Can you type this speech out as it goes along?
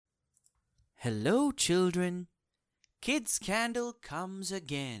Hello, children. Kids Candle comes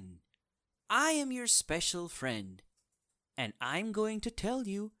again. I am your special friend, and I'm going to tell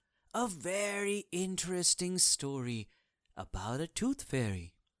you a very interesting story about a tooth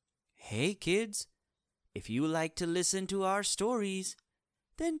fairy. Hey, kids, if you like to listen to our stories,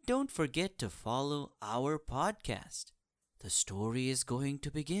 then don't forget to follow our podcast. The story is going to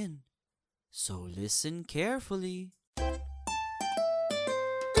begin, so listen carefully.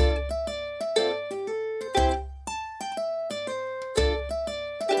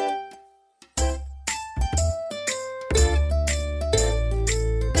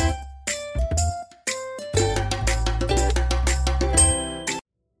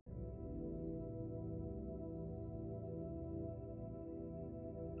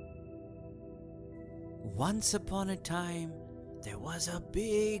 Once upon a time, there was a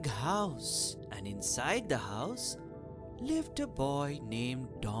big house, and inside the house lived a boy named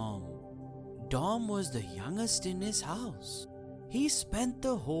Dom. Dom was the youngest in his house. He spent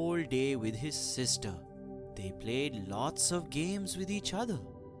the whole day with his sister. They played lots of games with each other.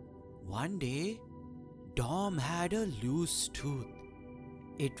 One day, Dom had a loose tooth.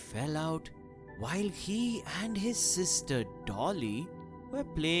 It fell out while he and his sister Dolly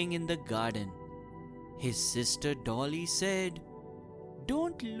were playing in the garden. His sister Dolly said,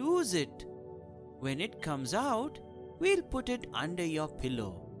 "Don't lose it. When it comes out, we'll put it under your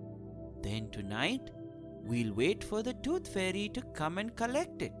pillow. Then tonight, we'll wait for the tooth fairy to come and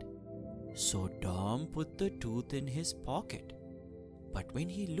collect it." So Dom put the tooth in his pocket. But when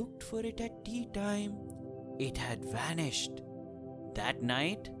he looked for it at tea time, it had vanished. That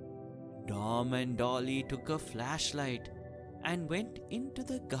night, Dom and Dolly took a flashlight and went into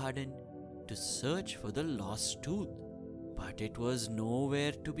the garden to search for the lost tooth, but it was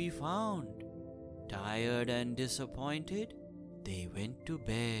nowhere to be found. Tired and disappointed, they went to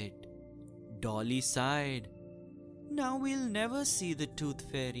bed. Dolly sighed. "Now we'll never see the tooth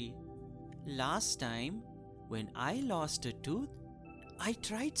fairy. Last time, when I lost a tooth, I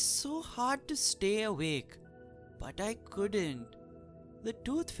tried so hard to stay awake, but I couldn't. The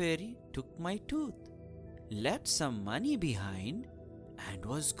tooth fairy took my tooth, left some money behind, and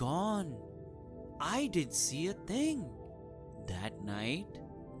was gone. I didn't see a thing." That night,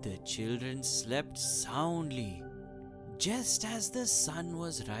 the children slept soundly. Just as the sun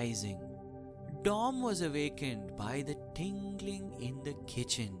was rising, Dom was awakened by the tingling in the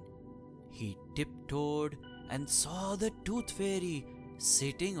kitchen. He tiptoed and saw the tooth fairy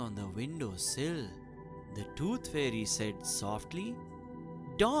sitting on the window sill. The tooth fairy said softly,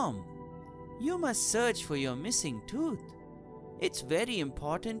 "Dom, you must search for your missing tooth. It's very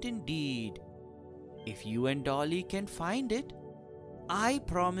important indeed. If you and Dolly can find it, I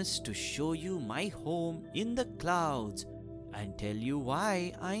promise to show you my home in the clouds and tell you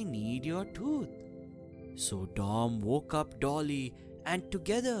why I need your tooth." So Dom woke up Dolly, and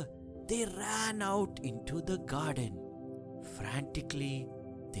together they ran out into the garden. Frantically,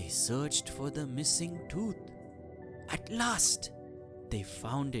 they searched for the missing tooth. At last, they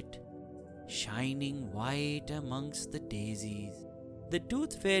found it, shining white amongst the daisies. The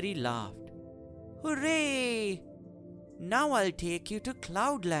tooth fairy laughed. "Hooray! Now I'll take you to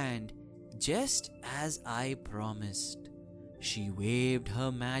Cloudland, just as I promised." She waved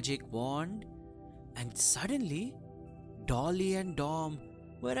her magic wand, and suddenly Dolly and Dom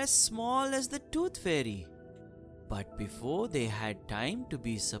were as small as the tooth fairy. But before they had time to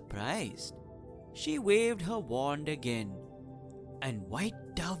be surprised, she waved her wand again, and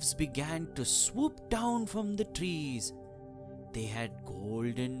white doves began to swoop down from the trees. They had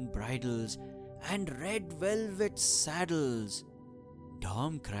golden bridles and red velvet saddles.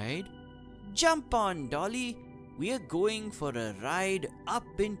 Dom cried, "Jump on, Dolly! We are going for a ride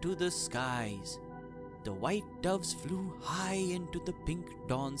up into the skies." The white doves flew high into the pink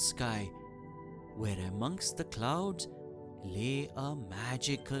dawn sky, where amongst the clouds lay a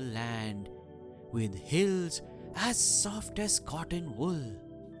magical land with hills as soft as cotton wool.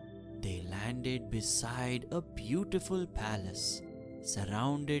 They landed beside a beautiful palace,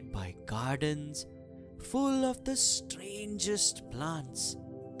 surrounded by gardens full of the strangest plants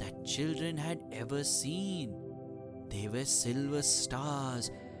that children had ever seen. They were silver stars,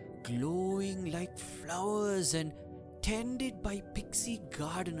 glowing like flowers and tended by pixie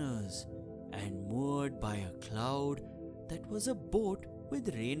gardeners, and moored by a cloud that was a boat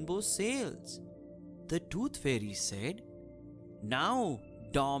with rainbow sails. The tooth fairy said, "Now,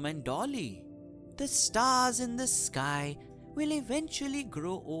 Dom and Dolly, the stars in the sky will eventually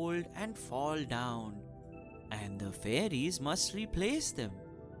grow old and fall down, and the fairies must replace them.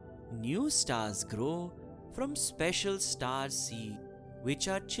 New stars grow from special star seed. which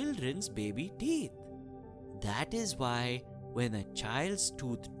are children's baby teeth. That is why when a child's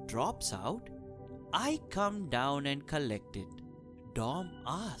tooth drops out, I come down and collect it. Dom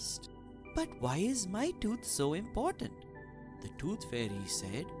asked, "But why is my tooth so important?" The tooth fairy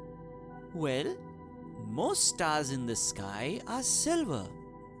said, "Well, most stars in the sky are silver,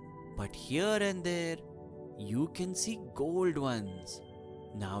 but here and there you can see gold ones.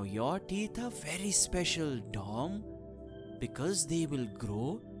 Now your teeth are very special, Dom, because they will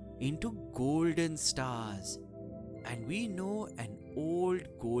grow into golden stars. And we know an old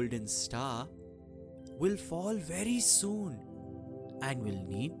golden star will fall very soon and will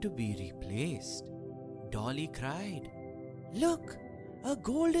need to be replaced." Dolly cried, "Look, a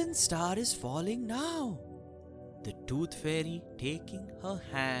golden star is falling now." The tooth fairy, taking her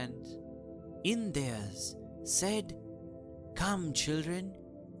hands in theirs, said, "Come, children,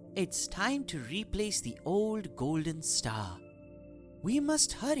 it's time to replace the old golden star. We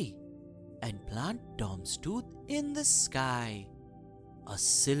must hurry and plant Dom's tooth in the sky." A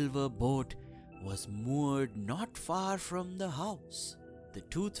silver boat was moored not far from the house. The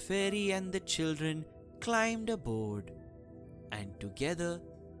tooth fairy and the children climbed aboard, and together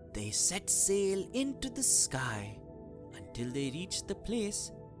they set sail into the sky until they reached the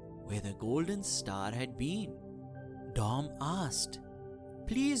place where the golden star had been. Dom asked,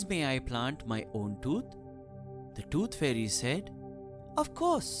 "Please, may I plant my own tooth?" The tooth fairy said, "Of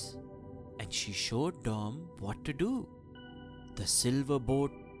course," and she showed Dom what to do. The silver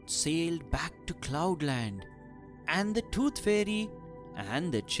boat sailed back to Cloudland, and the tooth fairy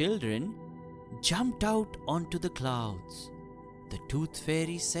and the children jumped out onto the clouds. The tooth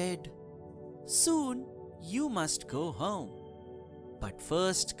fairy said, "Soon you must go home, but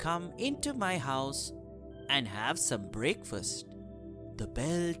first come into my house and have some breakfast." The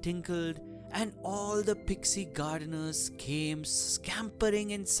bell tinkled, and all the pixie gardeners came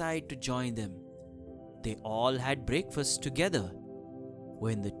scampering inside to join them. They all had breakfast together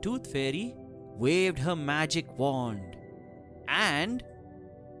when the tooth fairy waved her magic wand, and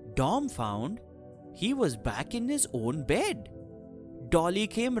Dom found he was back in his own bed. Dolly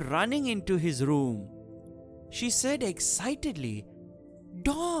came running into his room. She said excitedly,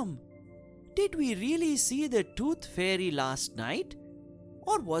 "Dom, did we really see the tooth fairy last night?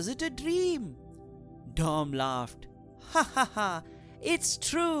 Or was it a dream?" Dom laughed. "Ha ha ha! It's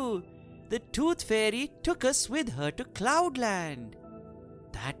true! The tooth fairy took us with her to Cloudland."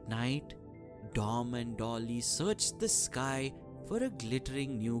 That night, Dom and Dolly searched the sky for a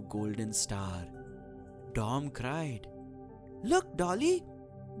glittering new golden star. Dom cried, "Look, Dolly,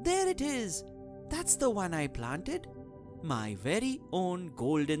 there it is. That's the one I planted. My very own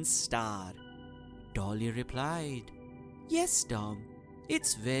golden star." Dolly replied, "Yes, Dom,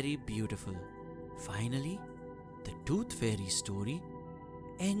 it's very beautiful." Finally, the tooth fairy story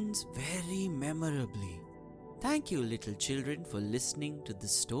ends very memorably. Thank you, little children, for listening to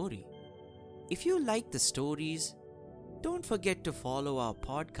this story. If you like the stories, don't forget to follow our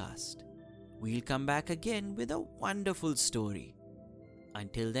podcast. We'll come back again with a wonderful story.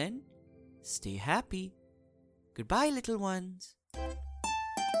 Until then, stay happy. Goodbye, little ones.